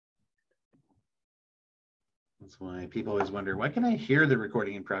That's why people always wonder, why can I hear the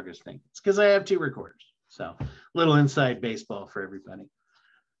recording in progress thing? It's because I have two recorders. So little inside baseball for everybody.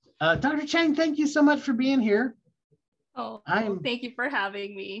 Dr. Chang, thank you so much for being here. Oh, thank you for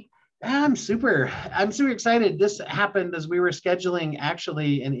having me. I'm super excited. This happened as we were scheduling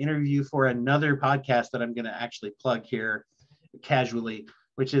actually an interview for another podcast that I'm going to actually plug here casually,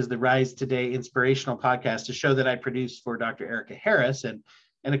 which is the Rise Today Inspirational Podcast, a show that I produced for Dr. Erica Harris. And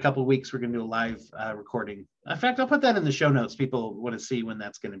in a couple of weeks, we're going to do a live recording. In fact, I'll put that in the show notes. People want to see when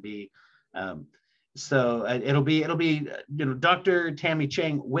that's going to be. So it'll be Dr. Tammy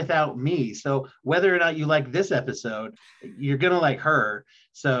Chang without me. So whether or not you like this episode, you're gonna like her.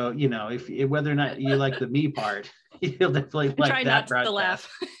 So if whether or not you like the me part, you'll definitely like try that. Try not to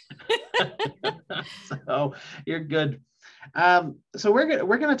laugh. So you're good. So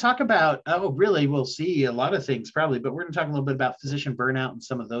we're gonna talk about we'll see a lot of things probably, but we're gonna talk a little bit about physician burnout and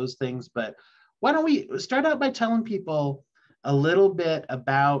some of those things. But why don't we start out by telling people a little bit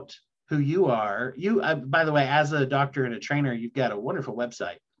about who you are. By the way, as a doctor and a trainer, you've got a wonderful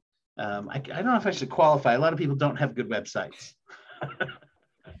website. I don't know if I should qualify. A lot of people don't have good websites.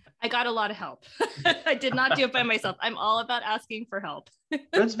 I got a lot of help. I did not do it by myself. I'm all about asking for help.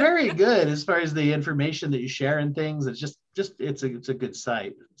 It's very good as far as the information that you share and things. It's it's a good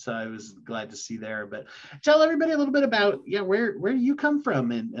site. So I was glad to see there. But tell everybody a little bit about where you come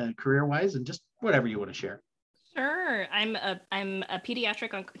from and career-wise, and just whatever you want to share. Sure. I'm a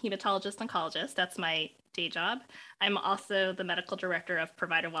pediatric hematologist oncologist. That's my day job. I'm also the medical director of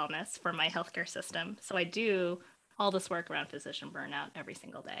provider wellness for my healthcare system. So I do all this work around physician burnout every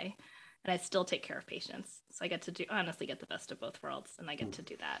single day. And I still take care of patients. So I get to honestly get the best of both worlds. And I get to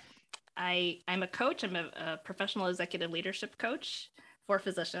do that. I'm a coach. I'm a professional executive leadership coach for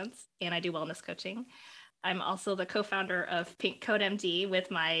physicians. And I do wellness coaching. I'm also the co-founder of Pink Code MD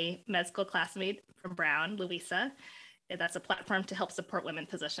with my med school classmate from Brown, Louisa. That's a platform to help support women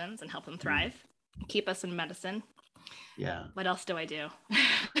physicians and help them thrive, keep us in medicine. Yeah. What else do I do?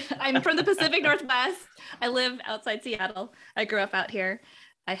 I'm from the Pacific Northwest. I live outside Seattle. I grew up out here.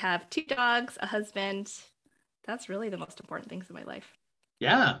 I have 2 dogs, a husband. That's really the most important things in my life.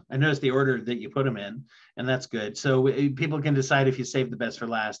 Yeah, I noticed the order that you put them in, and that's good. So people can decide if you saved the best for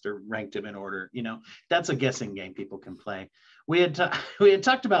last or ranked them in order. That's a guessing game people can play. We had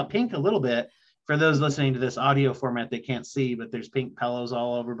talked about pink a little bit. For those listening to this audio format, they can't see, but there's pink pillows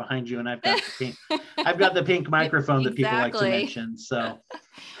all over behind you, and I've got the pink microphone that people like to mention. So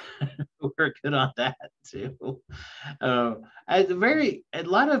we're good on that too. A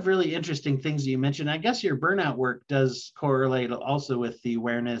lot of really interesting things you mentioned. I guess your burnout work does correlate also with the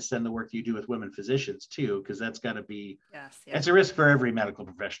awareness and the work you do with women physicians too, because that's got to be, it's a risk for every medical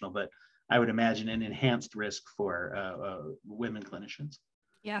professional, but I would imagine an enhanced risk for women clinicians.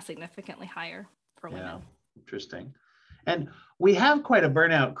 Yeah, significantly higher for women. Yeah, interesting. And we have quite a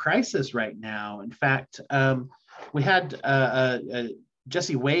burnout crisis right now. In fact, we had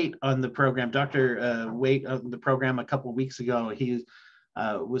Jesse Waite on the program, Dr. Waite on the program a couple of weeks ago. He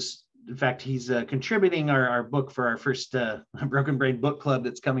he's contributing our book for our first Broken Brain book club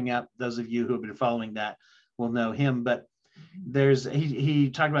that's coming out. Those of you who have been following that will know him. But he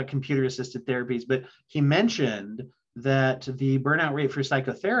talked about computer-assisted therapies, but he mentioned that the burnout rate for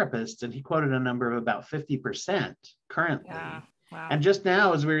psychotherapists, and he quoted a number of about 50% currently. Yeah. Wow. And just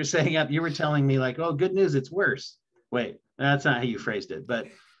now, as we were saying up, you were telling me like, oh, good news, it's worse. Wait, that's not how you phrased it, but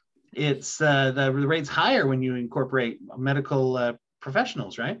it's the rate's higher when you incorporate medical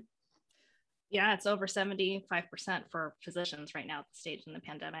professionals, right? Yeah, it's over 75% for physicians right now at the stage in the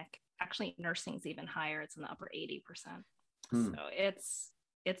pandemic. Actually, nursing's even higher. It's in the upper 80%. So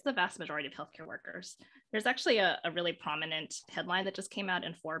it's the vast majority of healthcare workers. There's actually a really prominent headline that just came out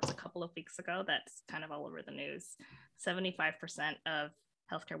in Forbes a couple of weeks ago that's kind of all over the news. 75% of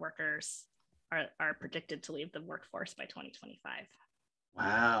healthcare workers are predicted to leave the workforce by 2025.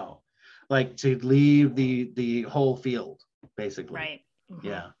 Wow. Like to leave the whole field, basically. Right. Mm-hmm.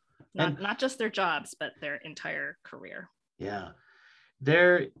 Yeah. Not just their jobs, but their entire career. Yeah.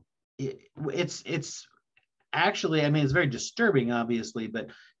 It's actually, I mean, it's very disturbing, obviously, but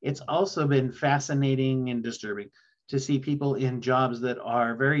it's also been fascinating and disturbing to see people in jobs that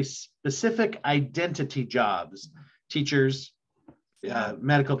are very specific identity jobs. Teachers,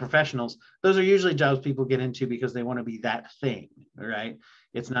 medical professionals, those are usually jobs people get into because they want to be that thing, right?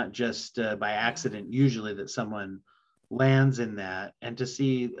 It's not just by accident usually that someone lands in that. And to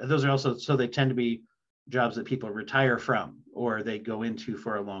see, those are also, so they tend to be jobs that people retire from or they go into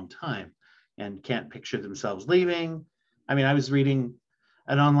for a long time and can't picture themselves leaving. I mean, I was reading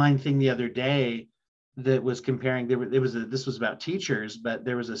an online thing the other day that was comparing, this was about teachers, but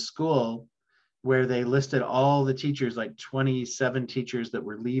there was a school where they listed all the teachers, like 27 teachers that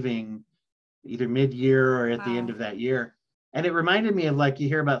were leaving either mid-year or at the end Wow. of that year. And it reminded me of, like, you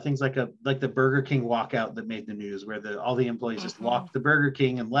hear about things like the Burger King walkout that made the news, where all the employees just Mhm. walked the Burger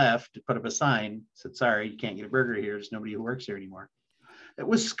King and left to put up a sign, said, sorry, you can't get a burger here. There's nobody who works here anymore. It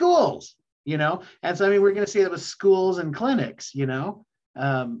was schools, you know? And so, I mean, we're going to see that with schools and clinics, you know?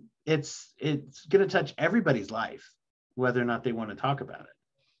 It's going to touch everybody's life, whether or not they want to talk about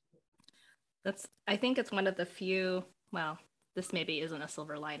it. I think it's one of the few, well, this maybe isn't a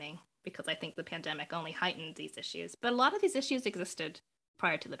silver lining because I think the pandemic only heightened these issues, but a lot of these issues existed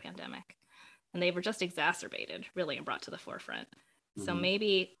prior to the pandemic and they were just exacerbated really and brought to the forefront. Mm-hmm. So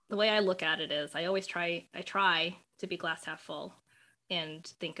maybe the way I look at it is I try to be glass half full and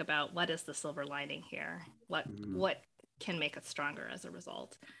think about what is the silver lining here? What can make us stronger as a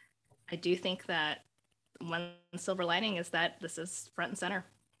result? I do think that one silver lining is that this is front and center.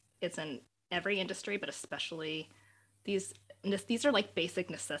 It's in every industry, but especially these are like basic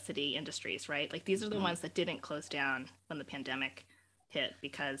necessity industries, right? Like these are the ones that didn't close down when the pandemic hit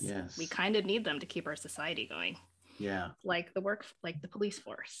because we kind of need them to keep our society going. Yeah. Like the police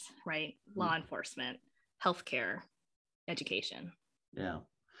force, right? Law enforcement, healthcare, education. Yeah.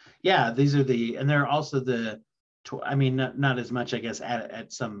 Yeah. These are and they're also I mean, not as much, I guess, at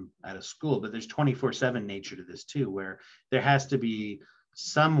a school, but there's 24/7 nature to this too, where there has to be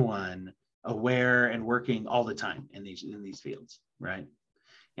someone aware and working all the time in these fields, right?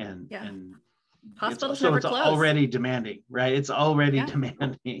 And hospitals it's already demanding, right? It's already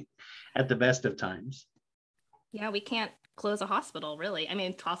demanding at the best of times. Yeah, we can't close a hospital, really. I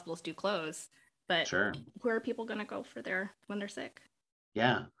mean, hospitals do close, but where are people going to go when they're sick?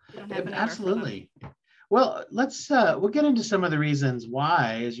 Yeah, absolutely. Well, we'll get into some of the reasons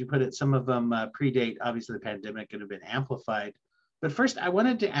why, as you put it, some of them predate, obviously, the pandemic and have been amplified. But first, I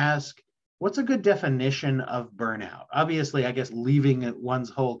wanted to ask, what's a good definition of burnout? Obviously, I guess leaving one's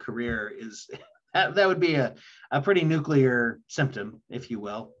whole career that would be a pretty nuclear symptom, if you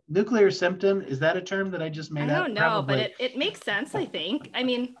will. Nuclear symptom, is that a term that I just made up? I don't know, probably. But it makes sense, I think. I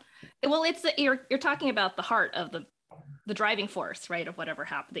mean, well, you're talking about the heart of the driving force, right, of whatever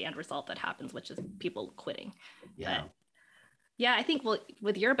happened, the end result that happens, which is people quitting. Yeah. But yeah, I think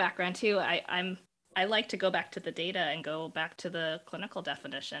with your background too, I like to go back to the data and go back to the clinical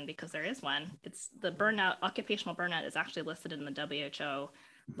definition because there is one. It's the burnout, occupational burnout is actually listed in the WHO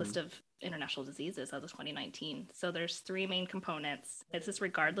list of international diseases as of 2019. So there's 3 main components. It's just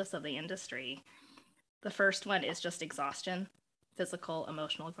regardless of the industry. The first one is just exhaustion, physical,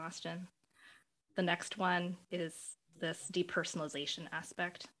 emotional exhaustion. The next one is this depersonalization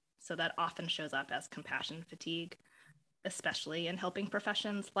aspect. So that often shows up as compassion fatigue, especially in helping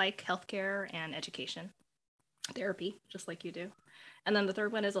professions like healthcare and education, therapy, just like you do. And then the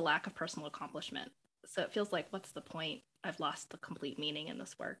third one is a lack of personal accomplishment. So it feels like, what's the point? I've lost the complete meaning in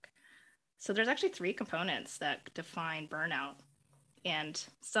this work. So there's actually 3 components that define burnout. And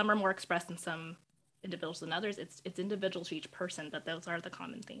some are more expressed in some individuals than others. It's individual to each person, but those are the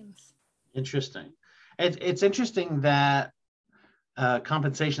common themes. Interesting. It's interesting that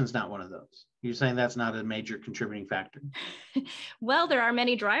compensation is not one of those. You're saying that's not a major contributing factor? Well, there are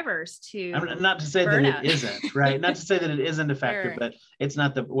many drivers to not to say burnout. That it isn't, right? Not to say that it isn't a factor, but it's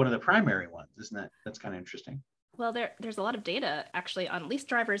not one of the primary ones, isn't it? That's kind of interesting. Well, there's a lot of data actually on at least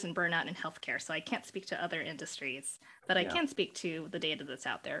drivers and burnout in healthcare. So I can't speak to other industries, but I can speak to the data that's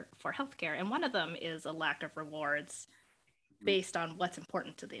out there for healthcare. And one of them is a lack of rewards based on what's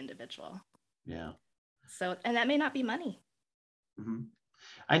important to the individual. Yeah. So, and that may not be money. Mm-hmm.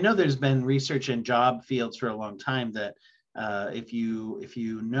 I know there's been research in job fields for a long time that if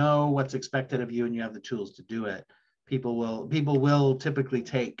you know what's expected of you and you have the tools to do it, people will typically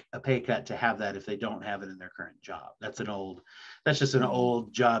take a pay cut to have that if they don't have it in their current job. That's just an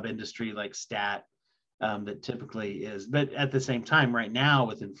old job industry like stat that typically is. But at the same time, right now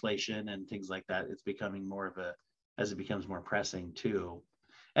with inflation and things like that, it's becoming as it becomes more pressing too.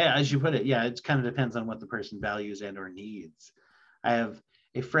 As you put it, yeah, it kind of depends on what the person values and or needs. I have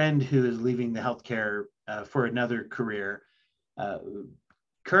a friend who is leaving the healthcare for another career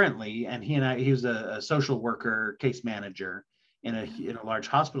currently, and he was a social worker, case manager in a large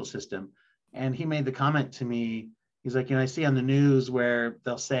hospital system, and he made the comment to me. He's like, I see on the news where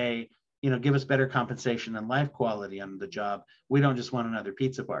they'll say, give us better compensation and life quality on the job. We don't just want another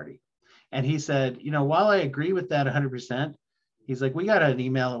pizza party. And he said, while I agree with that 100%, he's like, we got an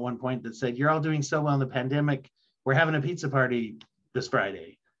email at one point that said, you're all doing so well in the pandemic, we're having a pizza party this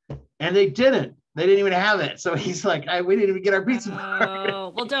Friday. And they didn't even have it. So he's like, we didn't even get our pizza party.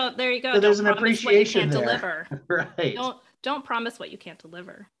 Oh, well, there you go. So there's an appreciation there. Deliver. Right. don't promise what you can't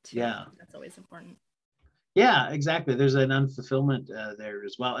deliver too. Yeah. That's always important. Yeah, exactly. There's an unfulfillment there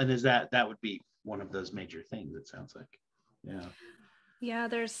as well. And is that would be one of those major things, it sounds like. Yeah. Yeah,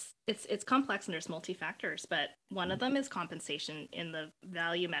 it's complex and there's multi-factors, but one of them is compensation in the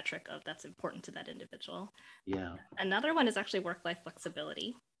value metric of that's important to that individual. Yeah. Another one is actually work-life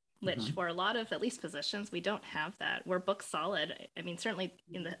flexibility, which for a lot of at least physicians, we don't have that. We're book solid. I mean, certainly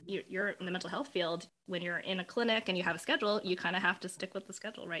you're in the mental health field, when you're in a clinic and you have a schedule, you kind of have to stick with the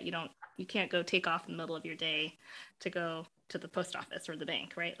schedule, right? You can't go take off in the middle of your day to go to the post office or the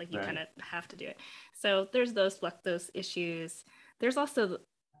bank, right? Like you kind of have to do it. So there's those issues. There's also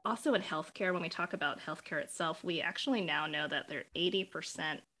in healthcare, when we talk about healthcare itself, we actually now know that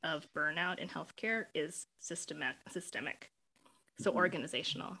 80% of burnout in healthcare is systemic. So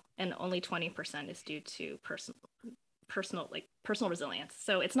organizational, and only 20% is due to personal resilience.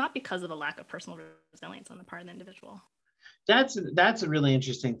 So it's not because of a lack of personal resilience on the part of the individual. That's a really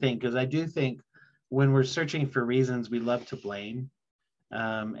interesting thing, because I do think when we're searching for reasons, we love to blame.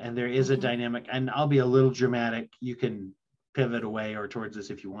 And there is a dynamic, and I'll be a little dramatic. You can pivot away or towards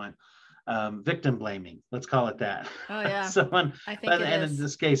this if you want. Victim blaming, let's call it that. Oh yeah. Someone, I think and in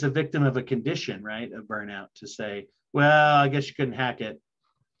this case, a victim of a condition, right, of burnout, to say, well, I guess you couldn't hack it.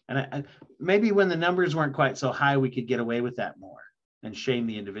 And maybe when the numbers weren't quite so high, we could get away with that more and shame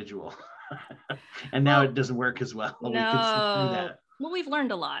the individual. And now it doesn't work as well. No. We can see through that. Well, we've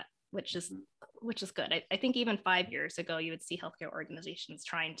learned a lot, which is good. I think even 5 years ago, you would see healthcare organizations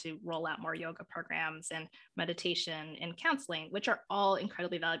trying to roll out more yoga programs and meditation and counseling, which are all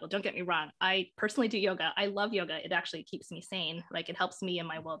incredibly valuable. Don't get me wrong. I personally do yoga. I love yoga. It actually keeps me sane. Like it helps me in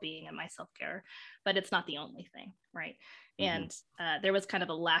my well-being and my self-care, but it's not the only thing, right? And there was kind of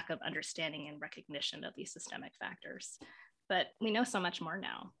a lack of understanding and recognition of these systemic factors. But we know so much more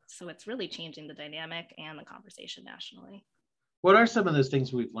now. So it's really changing the dynamic and the conversation nationally. What are some of those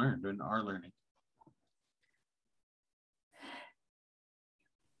things we've learned and are learning?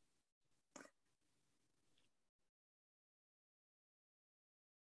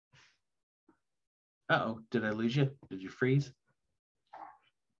 Uh-oh, did I lose you? Did you freeze?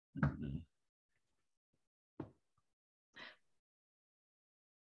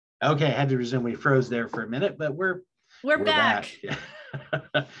 Okay, I had to resume. We froze there for a minute, but we're back.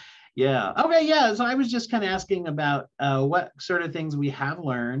 Yeah. Okay. Yeah. So I was just kind of asking about what sort of things we have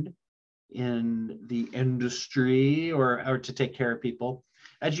learned in the industry or to take care of people.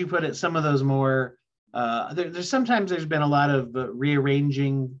 As you put it, some of those more, there's been a lot of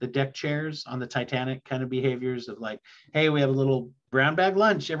rearranging the deck chairs on the Titanic kind of behaviors of like, hey, we have a little brown bag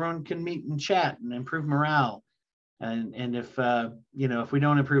lunch. Everyone can meet and chat and improve morale. And if if we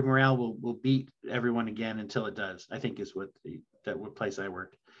don't improve morale, we'll beat everyone again until it does, I think is what place I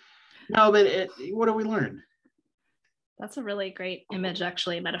work. No, but what do we learn? That's a really great image,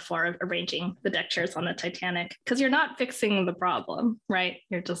 actually, metaphor of arranging the deck chairs on the Titanic, because you're not fixing the problem, right?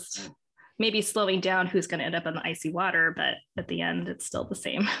 You're just maybe slowing down who's going to end up in the icy water, but at the end, it's still the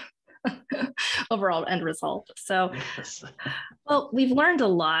same overall end result. So, well, we've learned a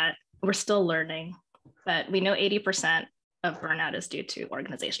lot. We're still learning, but we know 80% of burnout is due to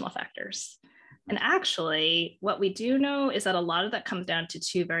organizational factors. And actually, what we do know is that a lot of that comes down to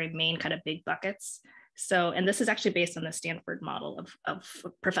two very main kind of big buckets. So, and this is actually based on the Stanford model of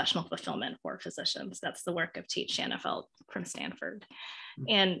professional fulfillment for physicians. That's the work of Tate Shanafelt from Stanford.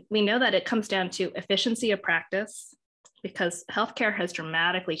 And we know that it comes down to efficiency of practice, because healthcare has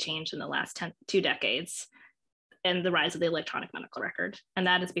dramatically changed in the last 2 decades, and the rise of the electronic medical record. And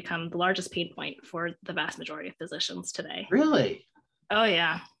that has become the largest pain point for the vast majority of physicians today. Really? Oh,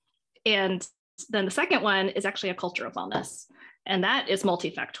 yeah. And then the second one is actually a culture of wellness, and that is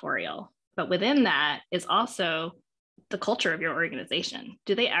multifactorial. But within that is also the culture of your organization.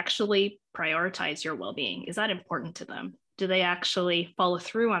 Do they actually prioritize your well-being? Is that important to them? Do they actually follow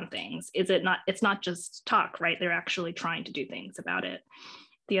through on things? It's not just talk, right? They're actually trying to do things about it.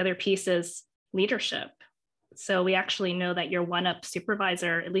 The other piece is leadership. So we actually know that your one-up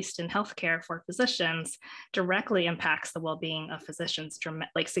supervisor, at least in healthcare for physicians, directly impacts the well-being of physicians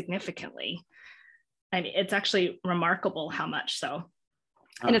significantly. I mean, it's actually remarkable how much so.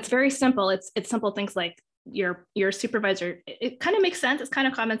 And it's very simple. It's simple things like your supervisor. It kind of makes sense. It's kind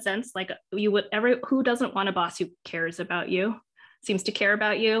of common sense. Like who doesn't want a boss who cares about you, seems to care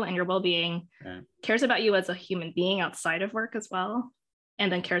about you and your well-being, cares about you as a human being outside of work as well,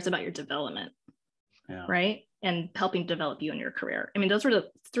 and then cares about your development. Yeah. Right. And helping develop you in your career. I mean, those were the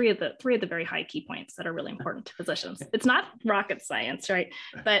three of the very high key points that are really important to physicians. It's not rocket science, right?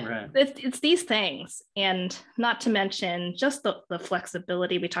 But it's these things, and not to mention just the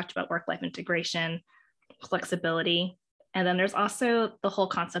flexibility. We talked about work-life integration, flexibility. And then there's also the whole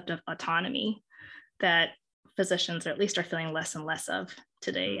concept of autonomy that physicians, or at least, are feeling less and less of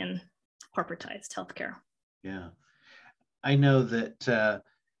today in corporatized healthcare. Yeah. I know that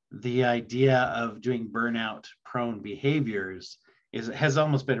the idea of doing burnout prone behaviors has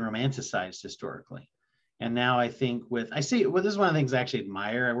almost been romanticized historically. And now I think this is one of the things I actually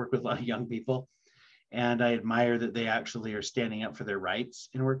admire. I work with a lot of young people, and I admire that they actually are standing up for their rights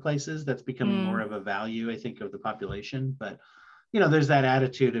in workplaces. That's becoming more of a value, I think, of the population. But, there's that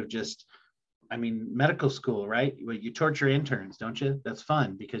attitude of just, medical school, right? You torture interns, don't you? That's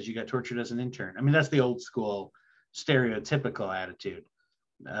fun because you got tortured as an intern. That's the old school stereotypical attitude.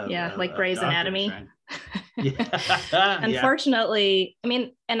 Like Grey's Anatomy. Right? Yeah. Unfortunately,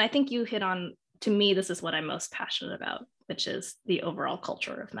 and I think you hit on, to me, this is what I'm most passionate about, which is the overall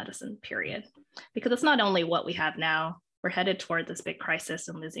culture of medicine, period. Because it's not only what we have now, we're headed toward this big crisis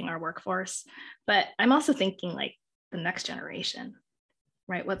and losing our workforce, but I'm also thinking like the next generation,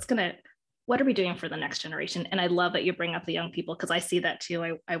 right? What are we doing for the next generation? And I love that you bring up the young people, because I see that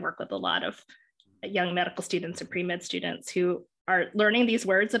too. I work with a lot of young medical students and pre-med students who are learning these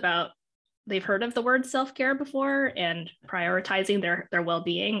words about, they've heard of the word self-care before, and prioritizing their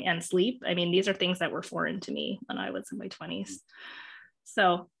well-being and sleep. These are things that were foreign to me when I was in my 20s.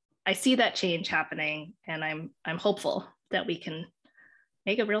 So I see that change happening, and I'm hopeful that we can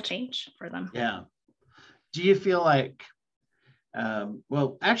make a real change for them. Yeah. Do you feel like,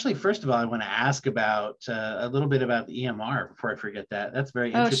 well, actually, first of all, I want to ask about a little bit about the EMR before I forget that. That's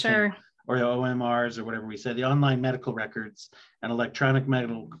very interesting. Oh, sure. Or the OMRs, or whatever we said, the online medical records and electronic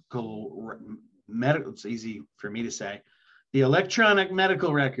medical, it's easy for me to say, the electronic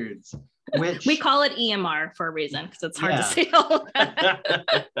medical records, which we call it EMR for a reason, because it's hard to say all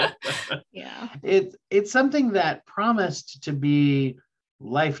that. Yeah. It's something that promised to be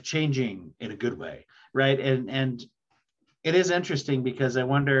life-changing in a good way, right? And it is interesting because I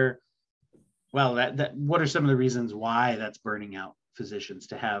wonder, well, that what are some of the reasons why that's burning out physicians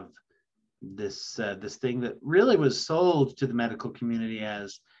to have this thing that really was sold to the medical community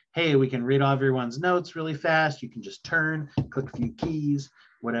as, hey, we can read off everyone's notes really fast. You can just click a few keys,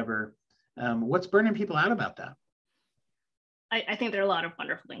 whatever. What's burning people out about that? I think there are a lot of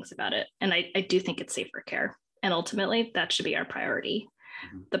wonderful things about it. And I do think it's safer care. And ultimately, that should be our priority.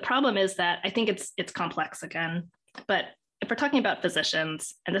 Mm-hmm. The problem is that I think it's complex again. But if we're talking about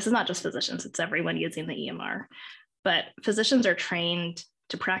physicians, and this is not just physicians, it's everyone using the EMR, but physicians are trained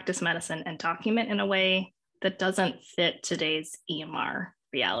to practice medicine and document in a way that doesn't fit today's EMR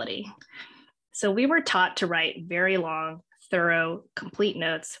reality. So we were taught to write very long, thorough, complete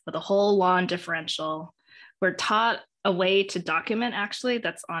notes with a whole long differential. We're taught a way to document, actually,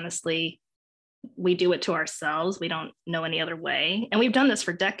 that's honestly, we do it to ourselves. We don't know any other way. And we've done this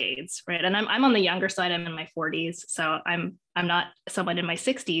for decades, right? And I'm on the younger side, I'm in my 40s. So I'm not someone in my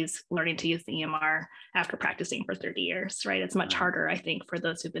 60s learning to use the EMR after practicing for 30 years, right? It's much harder, I think, for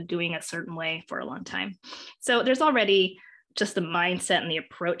those who've been doing a certain way for a long time. So there's already just the mindset and the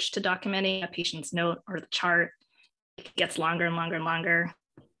approach to documenting a patient's note or the chart. It gets longer and longer and longer.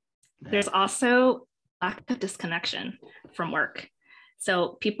 There's also lack of disconnection from work.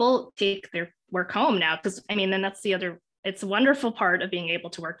 So people take their work home now, because then that's it's a wonderful part of being able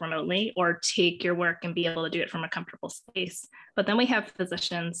to work remotely or take your work and be able to do it from a comfortable space. But then we have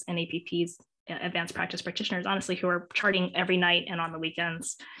physicians and APPs, advanced practice practitioners, honestly, who are charting every night and on the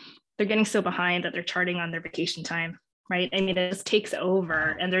weekends. They're getting so behind that they're charting on their vacation time, right? It just takes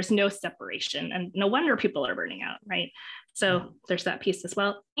over and there's no separation, and no wonder people are burning out, right? So there's that piece as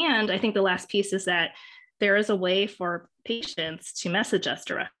well. And I think the last piece is that there is a way for patients to message us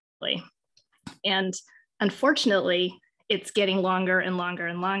directly. And unfortunately, it's getting longer and longer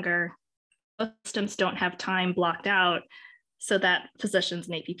and longer. Most systems don't have time blocked out so that physicians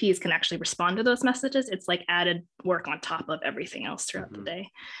and APPs can actually respond to those messages. It's like added work on top of everything else throughout the day.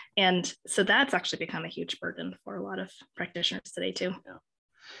 And so that's actually become a huge burden for a lot of practitioners today too.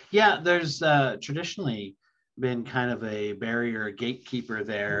 Yeah, there's traditionally been kind of a barrier, a gatekeeper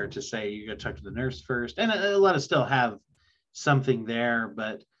there to say you got to talk to the nurse first. And a lot of still have something there,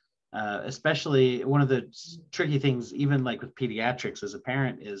 but especially one of the tricky things, even like with pediatrics as a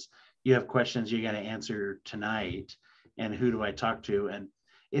parent, is you have questions you got to answer tonight, and who do I talk to? And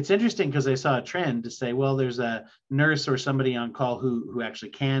it's interesting because I saw a trend to say, well, there's a nurse or somebody on call who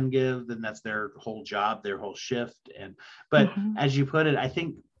actually can give, then that's their whole job, their whole shift. But as you put it, I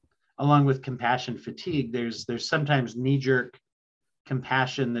think along with compassion fatigue, there's sometimes knee-jerk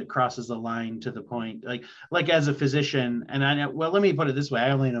compassion that crosses the line to the point, like as a physician, and let me put it this way,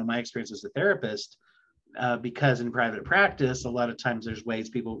 I only know my experience as a therapist, because in private practice, a lot of times there's ways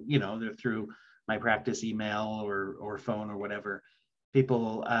people, they're through my practice email or phone or whatever,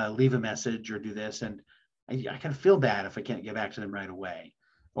 people leave a message or do this, and I kind of feel bad if I can't get back to them right away.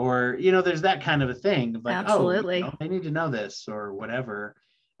 Or, there's that kind of a thing of like, Absolutely. they need to know this or whatever.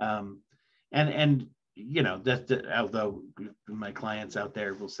 And that although my clients out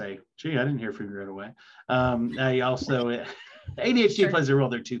there will say, gee, I didn't hear from you right away. I also, ADHD plays a role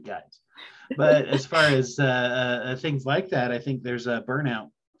there too, guys. But as far as things like that, I think there's a burnout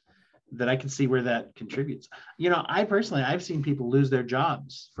that I can see where that contributes. I've seen people lose their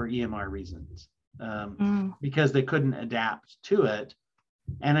jobs for EMR reasons because they couldn't adapt to it.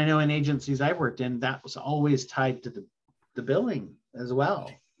 And I know in agencies I've worked in, that was always tied to the billing as well.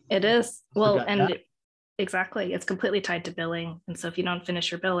 It is. Well, and exactly. It's completely tied to billing. And so if you don't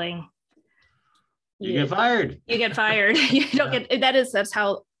finish your billing, you get fired. You get fired. You don't get, that's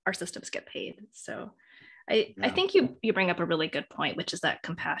how our systems get paid. So I think you bring up a really good point, which is that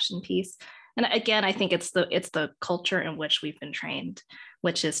compassion piece. And again, I think it's the culture in which we've been trained,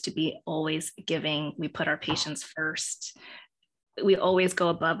 which is to be always giving. We put our patients first. We always go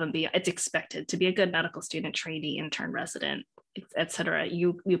above and beyond. It's expected to be a good medical student, trainee, intern, resident, et cetera.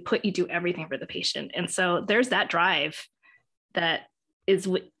 You do everything for the patient. And so there's that drive that is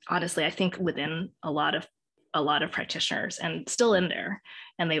honestly, I think within a lot of practitioners and still in there,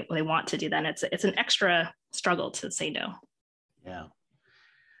 and they want to do that. And it's an extra struggle to say no.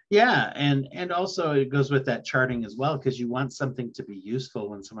 Yeah. And also it goes with that charting as well, because you want something to be useful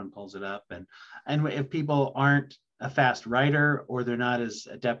when someone pulls it up. And if people aren't a fast writer or they're not as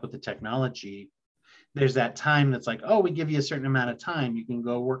adept with the technology, there's that time that's like, oh, we give you a certain amount of time, you can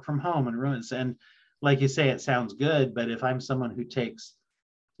go work from home and ruins. And like you say, it sounds good, but if I'm someone who takes,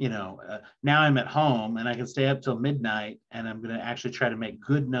 now I'm at home and I can stay up till midnight and I'm going to actually try to make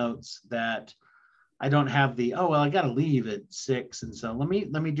good notes that I don't have I got to leave at 6. And so let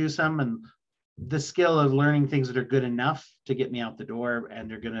me do some, and the skill of learning things that are good enough to get me out the door, and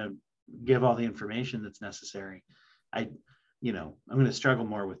they're going to give all the information that's necessary. I'm going to struggle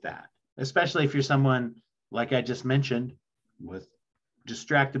more with that, especially if you're someone like I just mentioned with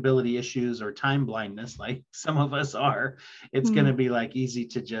distractibility issues or time blindness, like some of us are. It's going to be like easy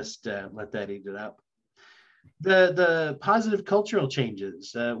to just let that eat it up. The positive cultural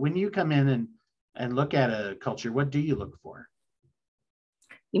changes, when you come in and look at a culture, what do you look for?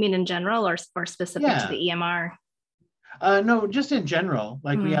 You mean in general or specific to the EMR? No, just in general.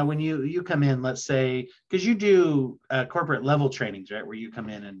 Like, when you come in, let's say, because you do corporate level trainings, right? Where you come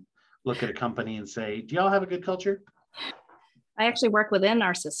in and look at a company and say, do y'all have a good culture? I actually work within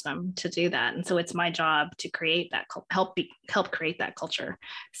our system to do that. And so it's my job to create that, help create that culture.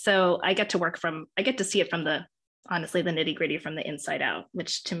 So I get to see it from the nitty gritty, from the inside out,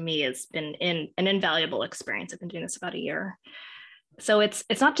 which to me has been an invaluable experience. I've been doing this about a year. So it's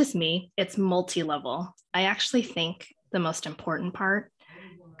not just me, it's multi-level. I actually think the most important part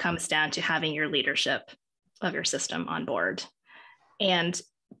comes down to having your leadership of your system on board. And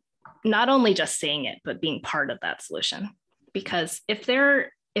not only just saying it, but being part of that solution. Because if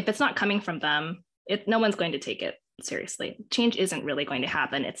it's not coming from them, no one's going to take it seriously. Change isn't really going to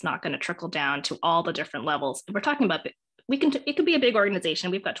happen. It's not going to trickle down to all the different levels. If we're talking about, it could be a big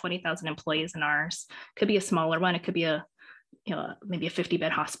organization. We've got 20,000 employees in ours. It could be a smaller one. It could be maybe a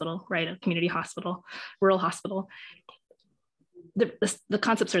 50-bed hospital, right? A community hospital, rural hospital. The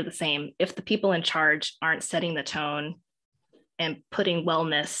concepts are the same. If the people in charge aren't setting the tone and putting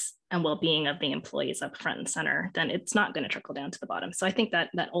wellness and well-being of the employees up front and center, then it's not going to trickle down to the bottom. So I think that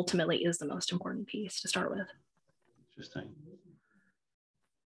ultimately is the most important piece to start with. Interesting.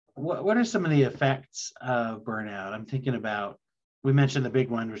 What are some of the effects of burnout? I'm thinking about, we mentioned the big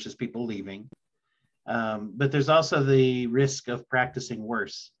one, which is people leaving. But there's also the risk of practicing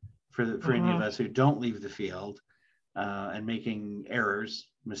worse for any of us who don't leave the field and making errors,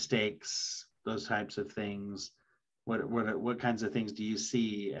 mistakes, those types of things. What kinds of things do you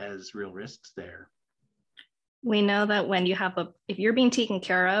see as real risks there? We know that when if you're being taken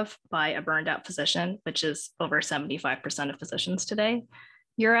care of by a burned out physician, which is over 75% of physicians today,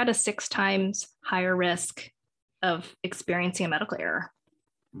 you're at a 6 times higher risk of experiencing a medical error.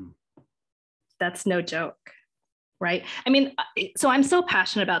 That's no joke, right? I mean, so I'm so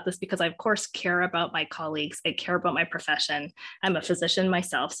passionate about this because I, of course, care about my colleagues. I care about my profession. I'm a physician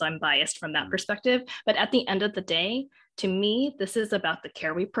myself, so I'm biased from that perspective. But at the end of the day, to me, this is about the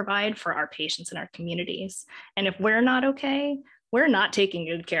care we provide for our patients in our communities. And if we're not okay, we're not taking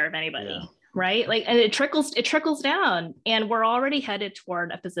good care of anybody, right? Like, and it trickles down. And we're already headed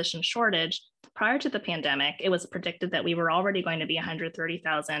toward a physician shortage. Prior to the pandemic, it was predicted that we were already going to be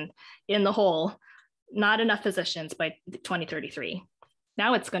 130,000 in the hole, not enough physicians by 2033.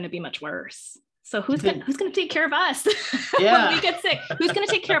 Now it's going to be much worse. So who's going to take care of us Yeah. when we get sick? Who's going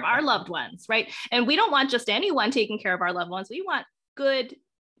to take care of our loved ones, right? And we don't want just anyone taking care of our loved ones. We want good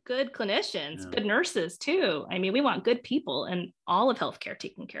clinicians, good nurses too. I mean, we want good people and all of healthcare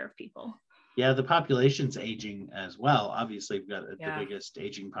taking care of people. Yeah, the population's aging as well. Obviously, we've got the biggest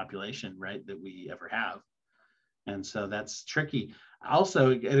aging population, right, that we ever have. And so that's tricky.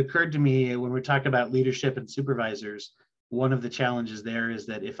 Also, it occurred to me when we talk about leadership and supervisors, one of the challenges there is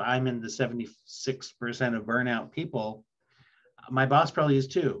that if I'm in the 76% of burnout people, my boss probably is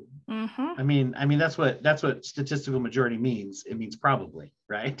too. Mm-hmm. I mean that's what statistical majority means. It means probably,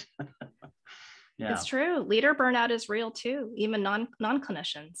 right? Yeah. It's true. Leader burnout is real too. Even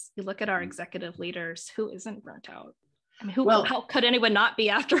non-clinicians. You look at our executive leaders, who isn't burnt out? I mean, how could anyone not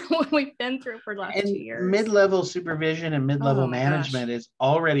be after what we've been through for the last 2 years? Mid-level supervision and mid-level management is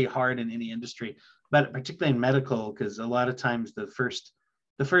already hard in any industry, but particularly in medical, because a lot of times the first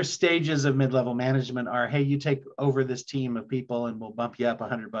stages of mid-level management are, hey, you take over this team of people and we'll bump you up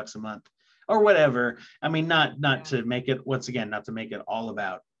 $100 a month or whatever. I mean, not to make it, once again, not to make it all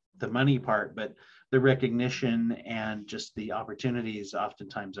about the money part, but the recognition and just the opportunities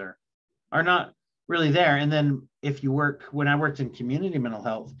oftentimes are not really there. And then if you when I worked in community mental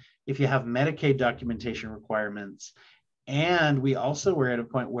health, if you have Medicaid documentation requirements, and we also were at a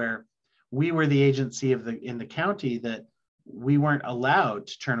point where we were the agency in the county that we weren't allowed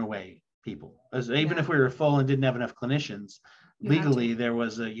to turn away people. Even if we were full and didn't have enough clinicians, legally there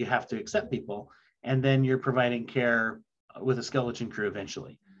was you have to accept people, and then you're providing care with a skeleton crew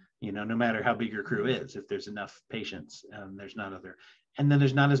eventually. No matter how big your crew is, if there's enough patients, there's not other. And then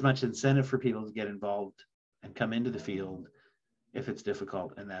there's not as much incentive for people to get involved and come into the field if it's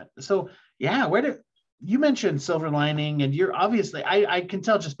difficult and that. So yeah, you mentioned silver lining, and you're obviously, I can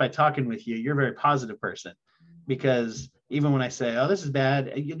tell just by talking with you, you're a very positive person, because even when I say, oh, this is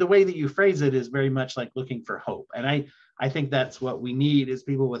bad, the way that you phrase it is very much like looking for hope. And I think that's what we need, is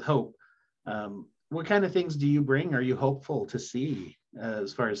people with hope. What kind of things do you bring? Are you hopeful to see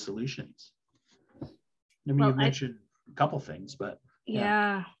as far as solutions? I mean, you mentioned a couple things, but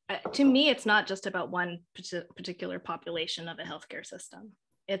yeah. To me, it's not just about one particular population of a healthcare system.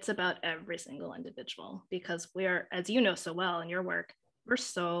 It's about every single individual, because we're, as you know so well in your work, we're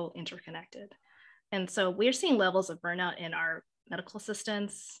so interconnected. And so we're seeing levels of burnout in our medical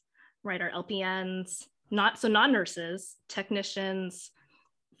assistants, right? Our LPNs, non-nurses, technicians,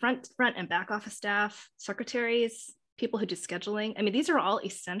 front and back office staff, secretaries, people who do scheduling. I mean, these are all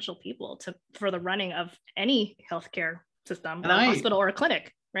essential people for the running of any healthcare system, or a hospital or a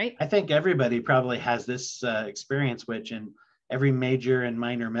clinic, right? I think everybody probably has this experience, which in every major and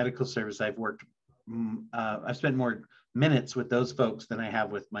minor medical service I've worked, I've spent more minutes with those folks than I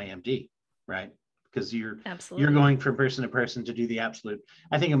have with my MD, right? Because you're going from person to person to do the absolute.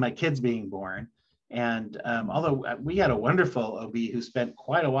 I think of my kids being born, and although we had a wonderful OB who spent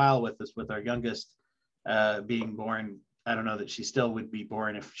quite a while with us with our youngest being born, I don't know that she still would be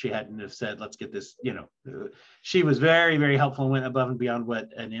born if she hadn't have said, let's get this, she was very, very helpful and went above and beyond what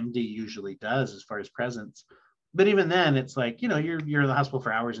an MD usually does as far as presence. But even then, it's like, you're in the hospital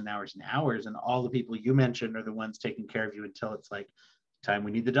for hours and hours and hours, and all the people you mentioned are the ones taking care of you until it's like, time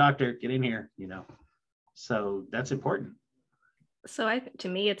we need the doctor, get in here, So that's important. So to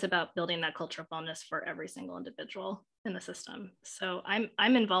me, it's about building that culture of wellness for every single individual in the system. So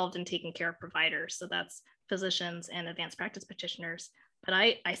I'm involved in taking care of providers. So that's physicians and advanced practice practitioners. But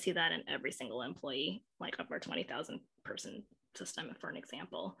I see that in every single employee, like of our 20,000 person system, for an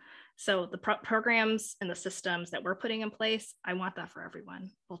example. So the programs and the systems that we're putting in place, I want that for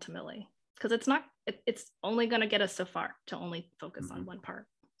everyone ultimately, because it's only going to get us so far to only focus on one part.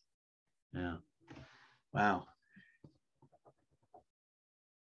 Yeah. Wow.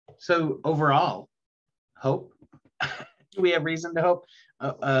 So overall, hope. Do we have reason to hope?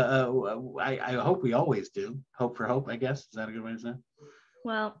 I hope we always do. Hope for hope, I guess. Is that a good way to say?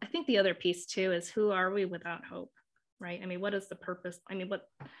 Well, I think the other piece too is, who are we without hope, right? I mean, what is the purpose? I mean,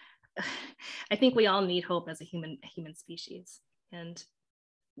 I think we all need hope as a human species. And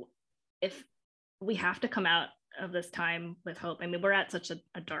if we have to come out of this time with hope, I mean, we're at such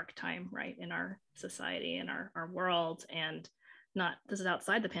a dark time, right, in our society and our world, and this is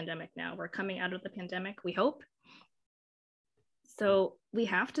outside the pandemic now. We're coming out of the pandemic, we hope. So we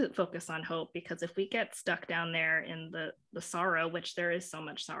have to focus on hope, because if we get stuck down there in the sorrow, which there is so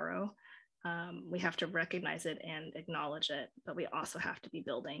much sorrow, we have to recognize it and acknowledge it, but we also have to be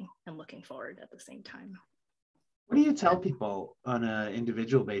building and looking forward at the same time. What do you tell people on an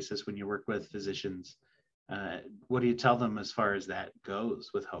individual basis when you work with physicians? What do you tell them as far as that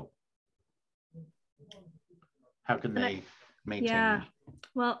goes with hope? How can they maintain Yeah. that?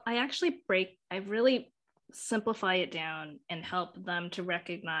 Well, I really simplify it down and help them to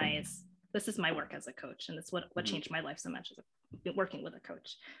recognize this is my work as a coach. And it's what changed my life so much as working with a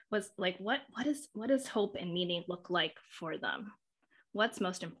coach was like, what does hope and meaning look like for them? What's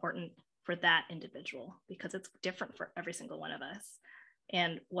most important for that individual? Because it's different for every single one of us.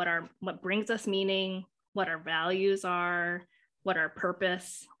 And what brings us meaning, what our values are, what our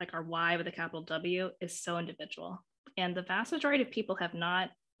purpose, like our why with a capital W, is so individual. And the vast majority of people have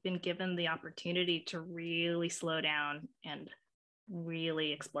not been given the opportunity to really slow down and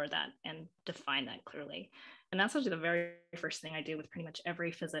really explore that and define that clearly. And that's actually the very first thing I do with pretty much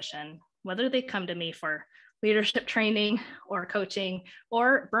every physician, whether they come to me for leadership training or coaching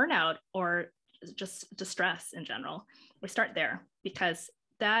or burnout or just distress in general. We start there because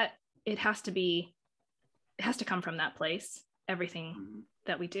it has to come from that place, everything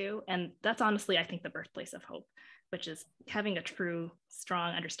that we do. And that's honestly, I think, the birthplace of hope, which is having a true,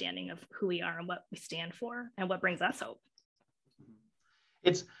 strong understanding of who we are and what we stand for and what brings us hope.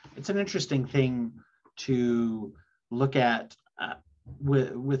 It's an interesting thing to look at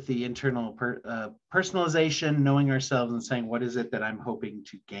with the internal personalization, knowing ourselves and saying, what is it that I'm hoping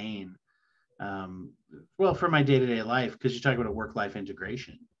to gain? Well, for my day-to-day life, because you talk about a work-life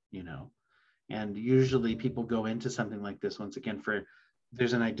integration, and usually people go into something like this, once again,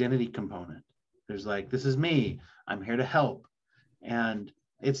 there's an identity component. There's like, this is me, I'm here to help. And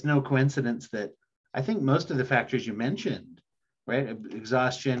it's no coincidence that I think most of the factors you mentioned, right?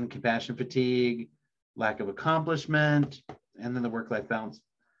 Exhaustion, compassion fatigue, lack of accomplishment, and then the work-life balance.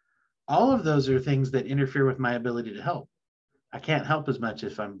 All of those are things that interfere with my ability to help. I can't help as much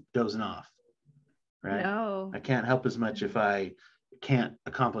if I'm dozing off, right? No. I can't help as much if I can't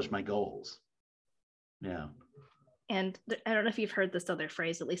accomplish my goals. Yeah. And I don't know if you've heard this other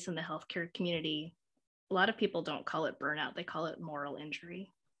phrase, at least in the healthcare community, a lot of people don't call it burnout. They call it moral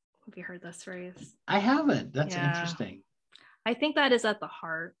injury. Have you heard this phrase? I haven't. That's interesting. I think that is at the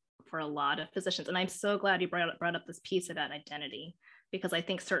heart for a lot of physicians. And I'm so glad you brought up this piece about identity, because I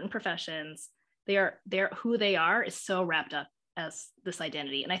think certain professions, they're who they are is so wrapped up as this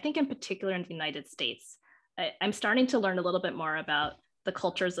identity. And I think in particular in the United States, I'm starting to learn a little bit more about the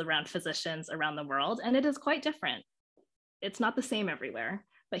cultures around physicians around the world. And it is quite different. It's not the same everywhere,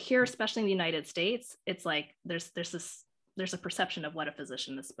 but here, especially in the United States, it's like there's a perception of what a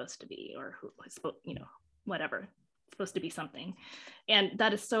physician is supposed to be, or who is supposed, whatever, it's supposed to be something. And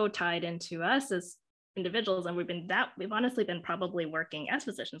that is so tied into us as individuals. And we've honestly been probably working as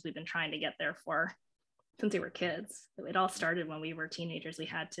physicians. We've been trying to get there since we were kids. It all started when we were teenagers. We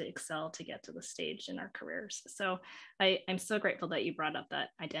had to excel to get to the stage in our careers. So I'm so grateful that you brought up that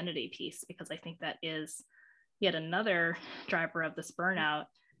identity piece, because I think that is yet another driver of this burnout.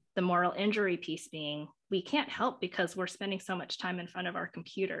 The moral injury piece being, we can't help because we're spending so much time in front of our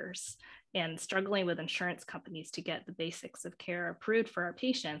computers and struggling with insurance companies to get the basics of care approved for our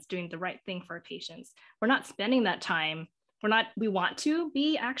patients, doing the right thing for our patients. We're not spending that time. We want to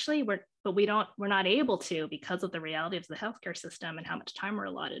be actually, but we're not able to, because of the reality of the healthcare system and how much time we're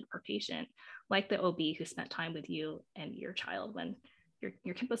allotted per patient, like the OB who spent time with you and your child when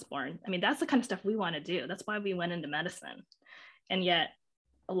your kid was born. I mean, that's the kind of stuff we want to do. That's why we went into medicine. And yet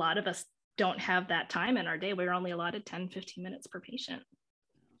a lot of us don't have that time in our day. We're only allotted 10, 15 minutes per patient.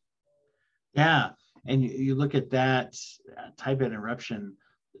 Yeah. And you look at that type of interruption.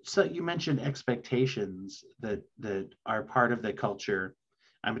 So you mentioned expectations that are part of the culture.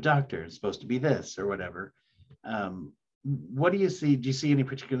 I'm a doctor, it's supposed to be this or whatever. What do you see? Do you see any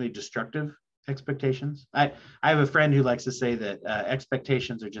particularly destructive expectations? I have a friend who likes to say that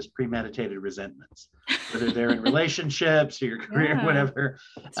expectations are just premeditated resentments, whether they're in relationships or your career, whatever.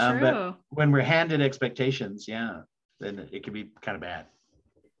 But when we're handed expectations, then it can be kind of bad.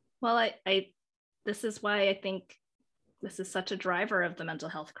 Well, this is why I think this is such a driver of the mental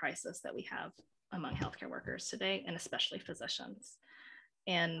health crisis that we have among healthcare workers today, and especially physicians.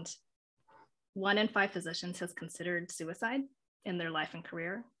 And 1 in 5 physicians has considered suicide in their life and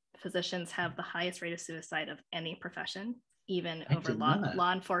career. Physicians have the highest rate of suicide of any profession, even over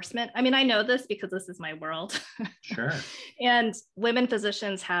law enforcement. I mean, I know this because this is my world. Sure. And women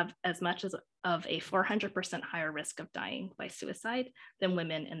physicians have as much as of a 400% higher risk of dying by suicide than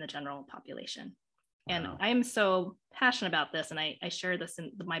women in the general population. Wow. And I am so passionate about this. And I share this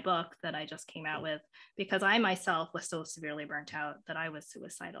in my book that I just came out with, because I myself was so severely burnt out that I was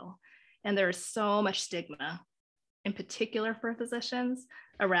suicidal. And there is so much stigma, in particular for physicians,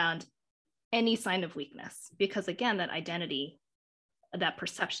 around any sign of weakness, because again, that identity, that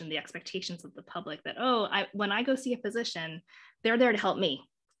perception, the expectations of the public that, when I go see a physician, they're there to help me,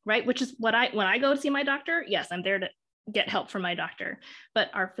 right? Which is when I go to see my doctor, yes, I'm there get help from my doctor. But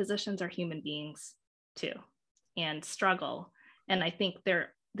our physicians are human beings too, and struggle. And I think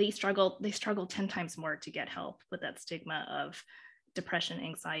they struggle 10 times more to get help with that stigma of depression,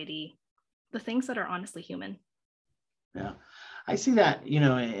 anxiety, the things that are honestly human. Yeah, I see that,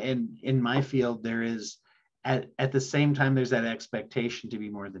 in my field, there is at the same time, there's that expectation to be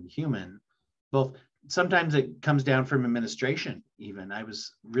more than human. Both sometimes it comes down from administration, even. I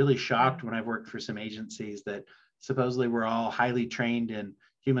was really shocked when I've worked for some agencies that supposedly we're all highly trained in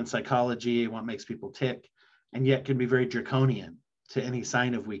human psychology and what makes people tick, and yet can be very draconian to any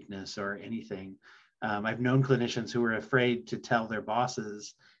sign of weakness or anything. I've known clinicians who were afraid to tell their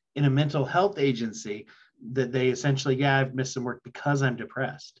bosses in a mental health agency that they essentially, I've missed some work because I'm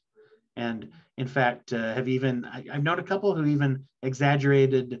depressed. And in fact, I've known a couple who even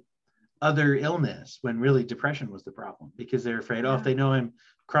exaggerated other illness when really depression was the problem, because they're afraid, if they know I'm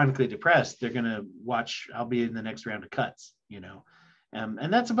chronically depressed, they're going to watch, I'll be in the next round of cuts,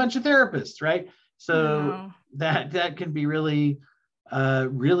 and that's a bunch of therapists, right? So that can be really,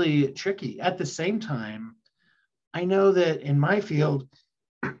 really tricky. At the same time, I know that in my field,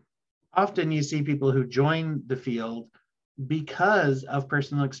 often you see people who join the field because of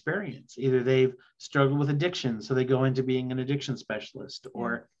personal experience. Either they've struggled with addiction, so they go into being an addiction specialist,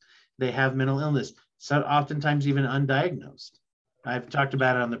 or they have mental illness, so oftentimes even undiagnosed. I've talked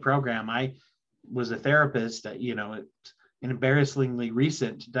about it on the program. I was a therapist at, an embarrassingly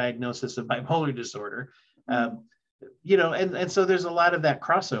recent diagnosis of bipolar disorder, and so there's a lot of that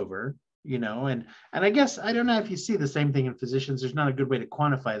crossover, and I guess, I don't know if you see the same thing in physicians. There's not a good way to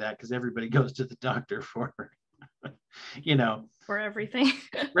quantify that because everybody goes to the doctor for, for everything.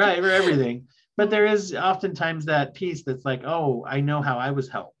 Right, for everything. But there is oftentimes that piece that's like, I know how I was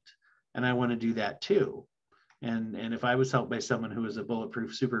helped, and I want to do that too. And if I was helped by someone who is a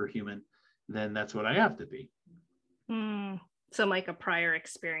bulletproof superhuman, then that's what I have to be. So like a prior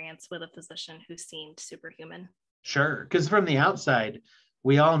experience with a physician who seemed superhuman. Sure, because from the outside,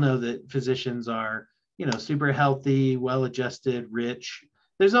 we all know that physicians are, super healthy, well-adjusted, rich.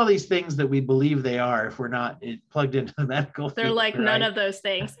 There's all these things that we believe they are if we're not plugged into the medical field. They're like, right? None of those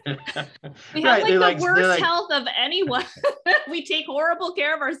things. We have the worst health of anyone. We take horrible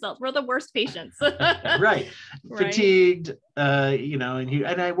care of ourselves. We're the worst patients. Right. Fatigued, and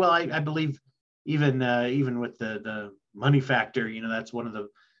I believe even with the money factor, that's one of the,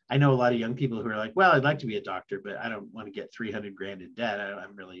 I know a lot of young people who are like, well, I'd like to be a doctor, but I don't want to get 300 grand in debt.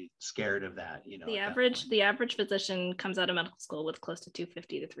 I'm really scared of that. The average physician comes out of medical school with close to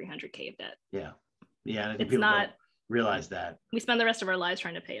 250 to 300K of debt. Yeah. Yeah. And I think people don't realize that. We spend the rest of our lives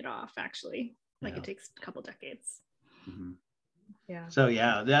trying to pay it off, actually. It takes a couple decades. Mm-hmm. Yeah. So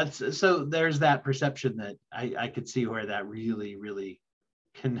so there's that perception that I could see where that really, really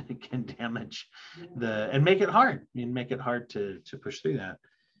can damage and make it hard. Make it hard to push through that.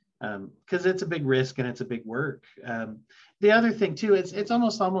 Because it's a big risk and it's a big work. The other thing too, it's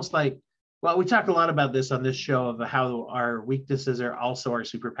almost like, well, we talk a lot about this on this show of how our weaknesses are also our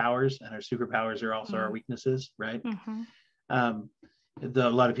superpowers, and our superpowers are also our weaknesses, right? Mm-hmm. A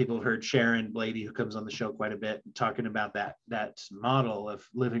lot of people have heard Sharon Blady, who comes on the show quite a bit, talking about that model of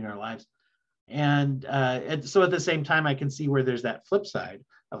living our lives. And so at the same time, I can see where there's that flip side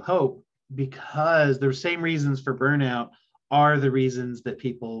of hope, because the same reasons for burnout are the reasons that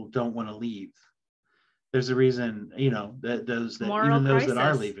people don't want to leave. There's a reason, that those that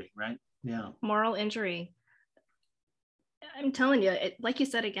are leaving, right? Yeah. Moral injury. I'm telling you, like you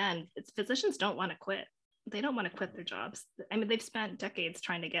said again, physicians don't want to quit. They don't want to quit their jobs. They've spent decades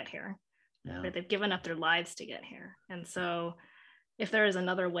trying to get here. Yeah. They've given up their lives to get here. And so if there is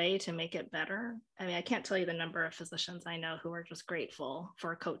another way to make it better, I can't tell you the number of physicians I know who are just grateful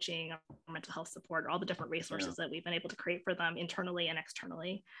for coaching or mental health support, all the different resources that we've been able to create for them internally and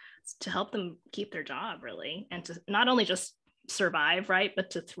externally to help them keep their job, really, and to not only just survive, right,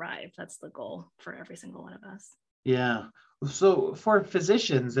 but to thrive. That's the goal for every single one of us. Yeah. So for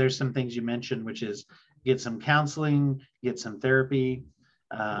physicians, there's some things you mentioned, which is get some counseling, get some therapy.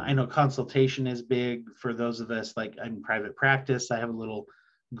 I know consultation is big for those of us, like in private practice. I have a little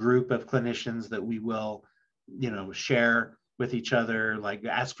group of clinicians that we will, share with each other, like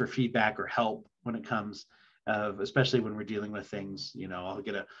ask for feedback or help when it comes, especially when we're dealing with things. I'll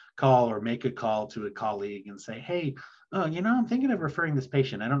get a call or make a call to a colleague and say, hey, I'm thinking of referring this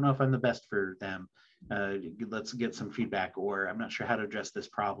patient. I don't know if I'm the best for them. Let's get some feedback, or I'm not sure how to address this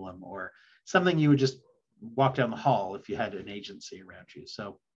problem, or something you would just walk down the hall if you had an agency around you.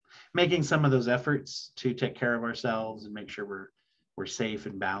 So making some of those efforts to take care of ourselves and make sure we're safe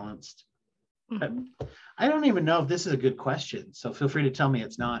and balanced. Mm-hmm. I don't even know if this is a good question, so feel free to tell me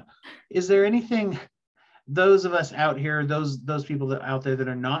it's not. Is there anything those of us out here, those people that out there that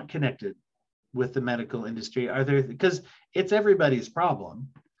are not connected with the medical industry, are there, because it's everybody's problem,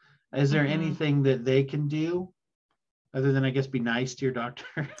 is there anything that they can do other than, I guess, be nice to your doctor?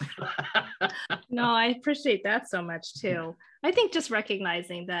 No, I appreciate that so much too. I think just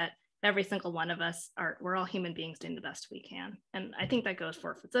recognizing that every single one of us we're all human beings doing the best we can. And I think that goes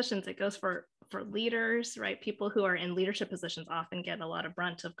for physicians, it goes for leaders, right? People who are in leadership positions often get a lot of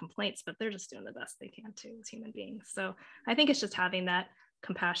brunt of complaints, but they're just doing the best they can too as human beings. So I think it's just having that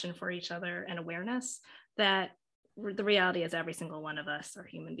compassion for each other and awareness that the reality is every single one of us are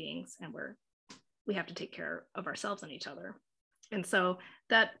human beings, and we have to take care of ourselves and each other. And so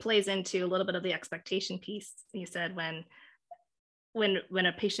that plays into a little bit of the expectation piece. You said when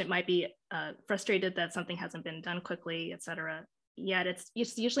a patient might be frustrated that something hasn't been done quickly, et cetera, yet it's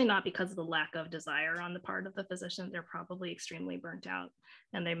usually not because of the lack of desire on the part of the physician. They're probably extremely burnt out,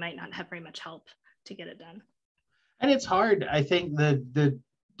 and they might not have very much help to get it done. And it's hard. I think the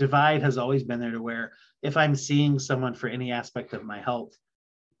divide has always been there, to where if I'm seeing someone for any aspect of my health,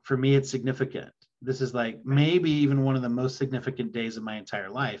 for me, it's significant. This is like maybe even one of the most significant days of my entire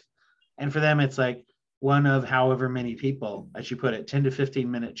life. And for them, it's like one of however many people, as you put it, 10 to 15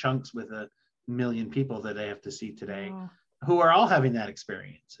 minute chunks with 1 million people that I have to see today, who are all having that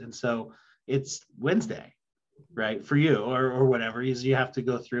experience. And so it's Wednesday, right? For you or whatever, is you have to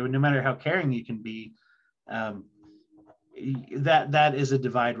go through, and no matter how caring you can be, that is a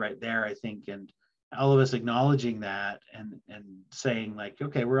divide right there, I think. And all of us acknowledging that and saying like,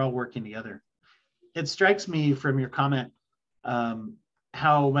 okay, we're all working together. It strikes me from your comment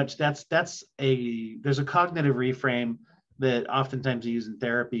how much there's a cognitive reframe that oftentimes we use in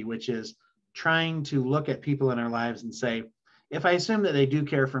therapy, which is trying to look at people in our lives and say, if I assume that they do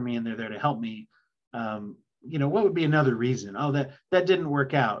care for me and they're there to help me, what would be another reason? Oh, that didn't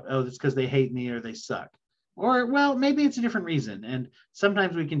work out. Oh, that's because they hate me or they suck. Or, well, maybe it's a different reason. And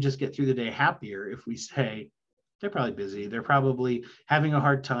sometimes we can just get through the day happier if we say, they're probably busy. They're probably having a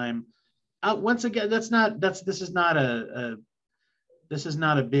hard time. Once again, this is not a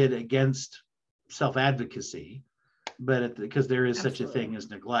bid against self-advocacy, but because there is such a thing as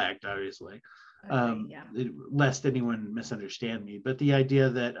neglect, obviously, lest anyone misunderstand me. But the idea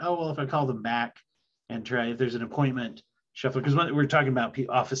that, oh, well, if I call them back and try, if there's an appointment shuffle, because we're talking about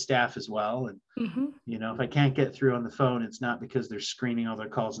office staff as well. And, if I can't get through on the phone, it's not because they're screening all their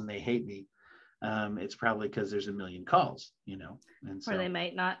calls and they hate me. It's probably because there's 1 million calls, and so, or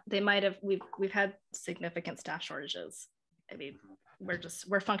we've had significant staff shortages. I mean,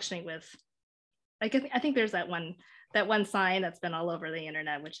 we're functioning with, I think there's that one sign that's been all over the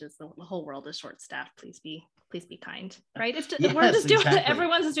internet, which is the whole world is short staffed. Please be kind, right? It's just, yes, we're just doing, exactly.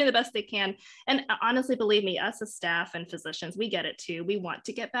 Everyone's just doing the best they can. And honestly, believe me, us as staff and physicians, we get it too. We want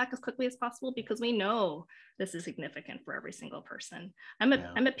to get back as quickly as possible because we know this is significant for every single person. I'm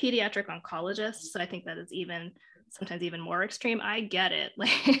a pediatric oncologist, so I think that is sometimes even more extreme. I get it.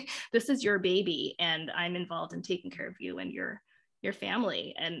 Like, this is your baby, and I'm involved in taking care of you and your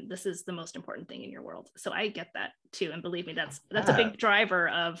family, and this is the most important thing in your world. So I get that too, and believe me, that's a big driver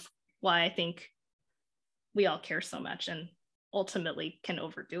of why I think we all care so much and ultimately can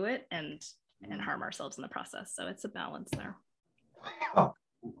overdo it and harm ourselves in the process. So it's a balance there.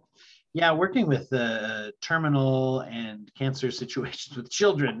 Yeah, working with terminal and cancer situations with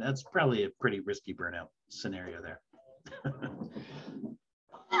children, that's probably a pretty risky burnout scenario there.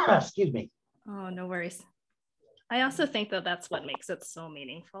 Excuse me. Oh, no worries. I also think that that's what makes it so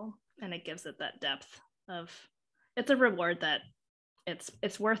meaningful, and it gives it that depth of, it's a reward that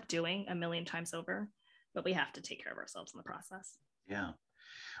it's worth doing 1 million times over, but we have to take care of ourselves in the process. Yeah.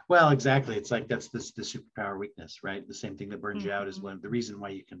 Well, exactly. It's like that's the superpower weakness, right? The same thing that burns you out is the reason why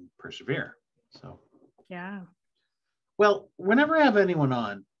you can persevere. So. Yeah. Well, whenever I have anyone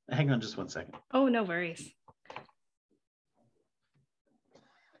on, hang on just 1 second. Oh, no worries.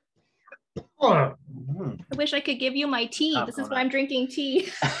 I wish I could give you my tea. This is why I'm drinking tea,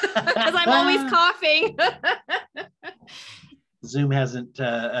 because I'm always coughing. Zoom hasn't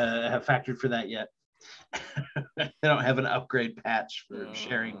have factored for that yet. They don't have an upgrade patch for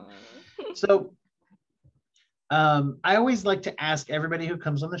sharing. So I always like to ask everybody who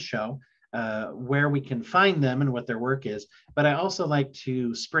comes on the show where we can find them and what their work is. But I also like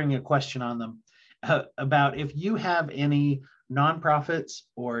to spring a question on them about if you have any nonprofits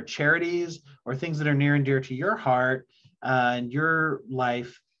or charities or things that are near and dear to your heart and your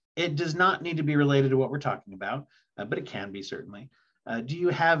life. It does not need to be related to what we're talking about, but it can be certainly. Do you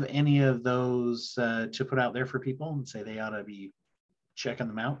have any of those to put out there for people and say they ought to be checking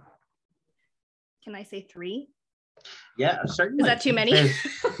them out? Can I say 3? Yeah, certainly. Is that too many? You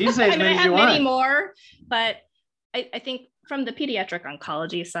can say as I mean, many I as have you many want. more, but I think from the pediatric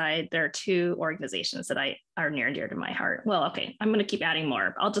oncology side, there are two organizations that are near and dear to my heart. Well, okay, I'm going to keep adding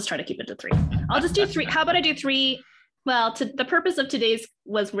more. I'll just try to keep it to three. I'll just do three. How about I do three? Well, the purpose of today's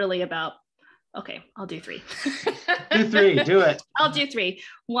was really about, okay, I'll do three. Do three, do it. I'll do three.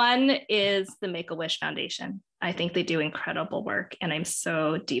 One is the Make-A-Wish Foundation. I think they do incredible work, and I'm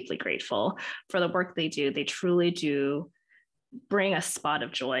so deeply grateful for the work they do. They truly do bring a spot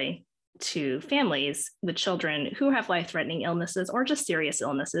of joy to families with children who have life-threatening illnesses or just serious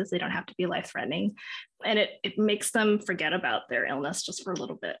illnesses. They don't have to be life-threatening. And it makes them forget about their illness just for a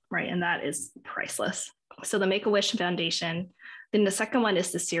little bit, right? And that is priceless. So the Make-A-Wish Foundation. Then the second one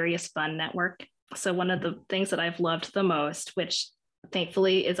is the Serious Fun Network. So one of the things that I've loved the most, which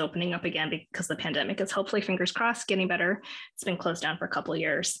thankfully is opening up again because the pandemic is hopefully, fingers crossed, getting better. It's been closed down for a couple of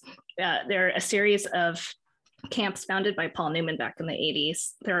years. They're a series of camps founded by Paul Newman back in the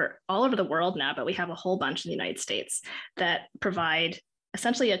 80s. They're all over the world now, but we have a whole bunch in the United States that provide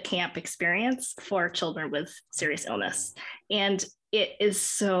essentially a camp experience for children with serious illness. And it is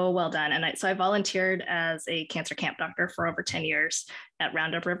so well done. And so I volunteered as a cancer camp doctor for over 10 years at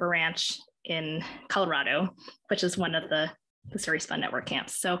Roundup River Ranch in Colorado, which is one of the Serious Fun Network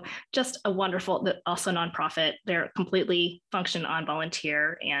camps. So just a wonderful, also nonprofit. They're completely function on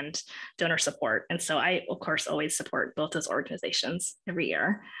volunteer and donor support. And so I, of course, always support both those organizations every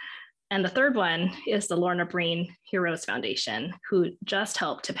year. And the third one is the Lorna Breen Heroes Foundation, who just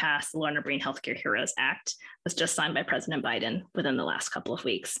helped to pass the Lorna Breen Healthcare Heroes Act, was just signed by President Biden within the last couple of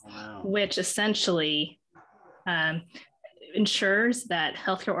weeks, wow, which essentially ensures that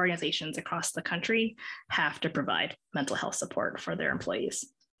healthcare organizations across the country have to provide mental health support for their employees.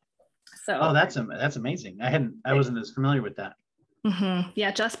 So, oh, that's amazing. I wasn't as familiar with that. Mm-hmm.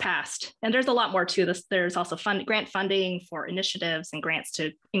 Yeah, just passed. And there's a lot more to this. There's also grant funding for initiatives and grants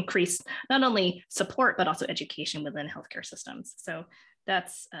to increase not only support, but also education within healthcare systems. So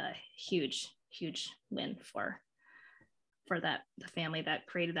that's a huge, huge win for the family that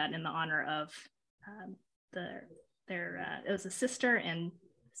created that in the honor of it was a sister and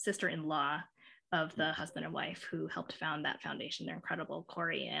sister-in-law of the husband and wife who helped found that foundation. They're incredible,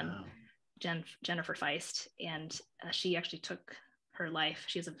 Corey and wow, Jennifer Feist. And she actually took her life.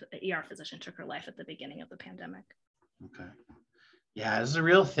 She's an ER physician, took her life at the beginning of the pandemic. Okay. Yeah, this is a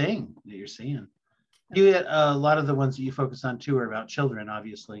real thing that you're seeing. You had a lot of the ones that you focus on too are about children,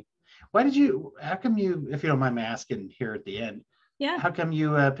 obviously. How come you, if you don't mind me asking here at the end, yeah, how come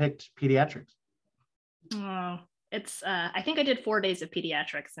you picked pediatrics? Oh, it's, I think I did 4 days of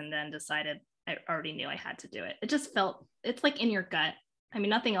pediatrics and then decided I already knew I had to do it. It just felt, it's like in your gut. I mean,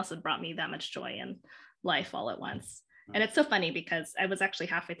 nothing else had brought me that much joy in life all at once. And it's so funny because I was actually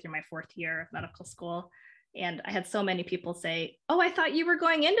halfway through my 4th year of medical school. And I had so many people say, oh, I thought you were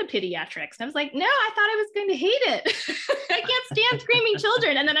going into pediatrics. And I was like, no, I thought I was going to hate it. I can't stand screaming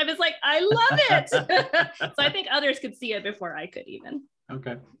children. And then I was like, I love it. So I think others could see it before I could even.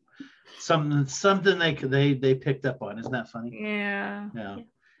 Okay. Something they picked up on. Isn't that funny? Yeah.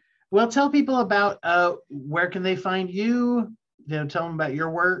 Well, tell people about where can they find you? Tell them about your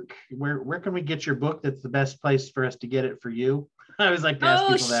work. Where can we get your book? That's the best place for us to get it for you. I always like to ask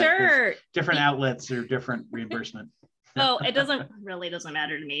people that. Sure. Different outlets or different reimbursement. Oh, it doesn't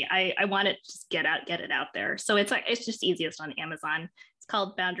matter to me. I want it to just get it out there. So it's just easiest on Amazon. It's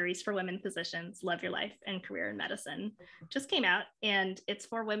called Boundaries for Women Physicians, Love Your Life and Career in Medicine. Just came out, and it's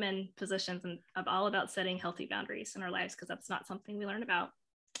for women physicians and all about setting healthy boundaries in our lives, because that's not something we learn about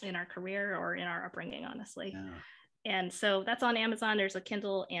in our career or in our upbringing, honestly. Yeah. And so that's on Amazon. There's a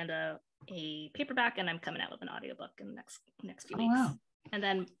Kindle and a paperback, and I'm coming out with an audiobook in the next few weeks. Wow. And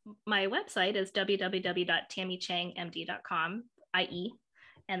then my website is www.tammychangmd.com, IE,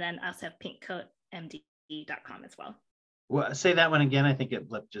 and then I also have pinkcoatmd.com as well. Well, say that one again. I think it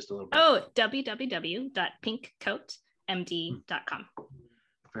blipped just a little bit. Oh, www.pinkcoatmd.com.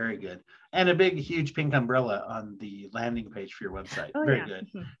 Very good. And a big, huge pink umbrella on the landing page for your website. Oh, very good.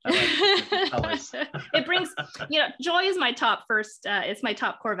 I like it brings, joy is my top it's my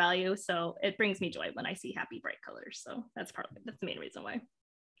top core value. So it brings me joy when I see happy, bright colors. So that's the main reason why.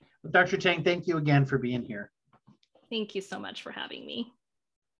 Well, Dr. Chang, thank you again for being here. Thank you so much for having me.